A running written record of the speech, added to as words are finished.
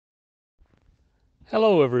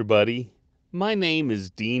Hello, everybody. My name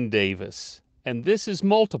is Dean Davis, and this is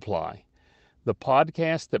Multiply, the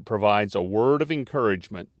podcast that provides a word of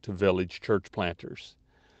encouragement to village church planters.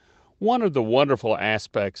 One of the wonderful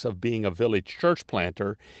aspects of being a village church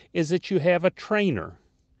planter is that you have a trainer.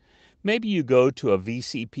 Maybe you go to a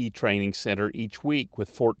VCP training center each week with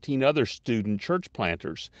 14 other student church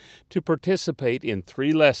planters to participate in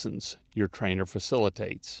 3 lessons your trainer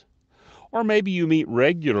facilitates. Or maybe you meet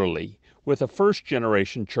regularly with a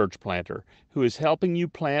first-generation church planter who is helping you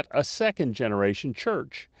plant a second-generation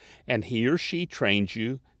church, and he or she trains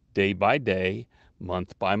you day by day,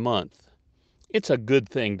 month by month. It's a good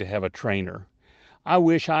thing to have a trainer. I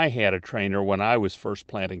wish I had a trainer when I was first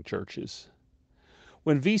planting churches.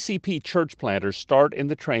 When VCP church planters start in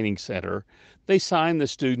the training center, they sign the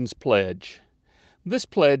student's pledge. This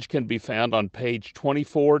pledge can be found on page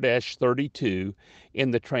 24-32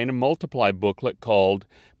 in the Train and Multiply booklet called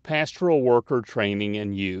Pastoral Worker Training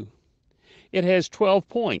and You. It has 12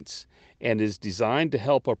 points and is designed to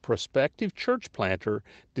help a prospective church planter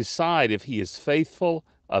decide if he is faithful,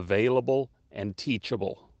 available, and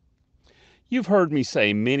teachable. You've heard me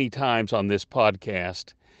say many times on this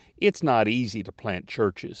podcast, it's not easy to plant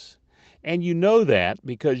churches. And you know that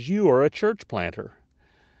because you are a church planter.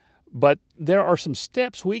 But there are some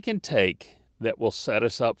steps we can take that will set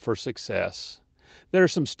us up for success. There are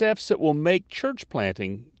some steps that will make church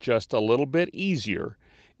planting just a little bit easier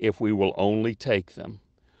if we will only take them.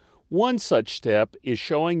 One such step is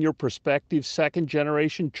showing your prospective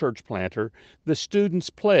second-generation church planter the student's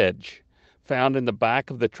pledge, found in the back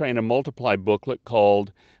of the Train and Multiply booklet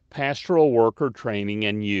called Pastoral Worker Training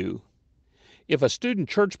and You. If a student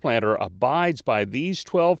church planter abides by these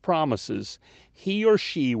 12 promises, he or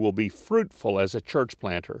she will be fruitful as a church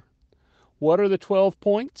planter. What are the 12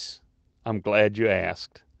 points? I'm glad you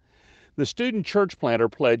asked. The student church planter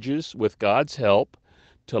pledges, with God's help,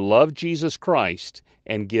 to love Jesus Christ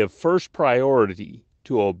and give first priority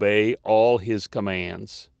to obey all His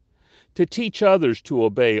commands, to teach others to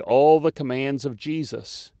obey all the commands of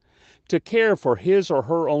Jesus, to care for his or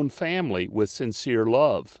her own family with sincere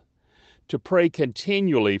love, to pray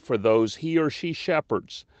continually for those he or she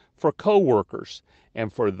shepherds, for co-workers,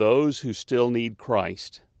 and for those who still need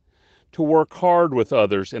Christ, to work hard with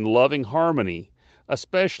others in loving harmony,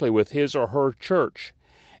 especially with his or her church,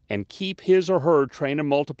 and keep his or her Train and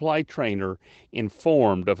Multiply trainer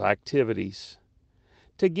informed of activities,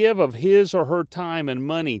 to give of his or her time and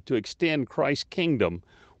money to extend Christ's kingdom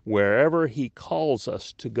wherever he calls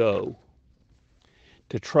us to go,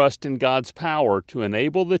 to trust in God's power to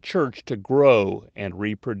enable the church to grow and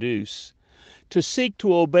reproduce, to seek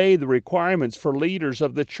to obey the requirements for leaders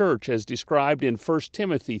of the church as described in 1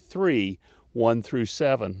 Timothy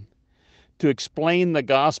 3:1-7, to explain the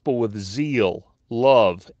gospel with zeal,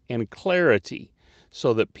 love, and clarity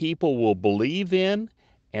so that people will believe in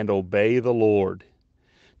and obey the Lord,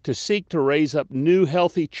 to seek to raise up new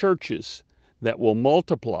healthy churches that will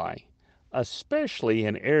multiply, especially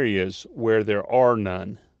in areas where there are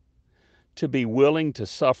none, to be willing to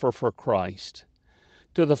suffer for Christ,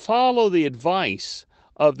 to follow the advice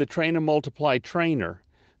of the Train and Multiply trainer,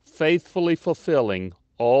 faithfully fulfilling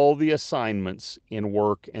all the assignments in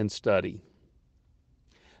work and study.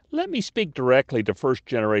 Let me speak directly to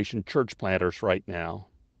first-generation church planters right now.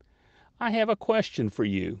 I have a question for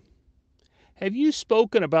you. Have you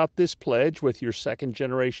spoken about this pledge with your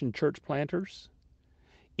second-generation church planters?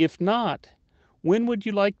 If not, when would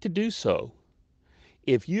you like to do so?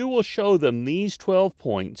 If you will show them these 12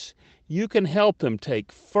 points, you can help them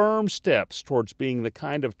take firm steps towards being the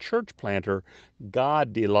kind of church planter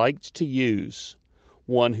God delights to use,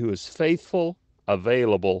 one who is faithful,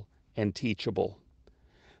 available, and teachable.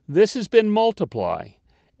 This has been Multiply,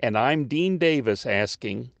 and I'm Dean Davis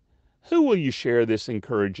asking, who will you share this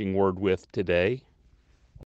encouraging word with today?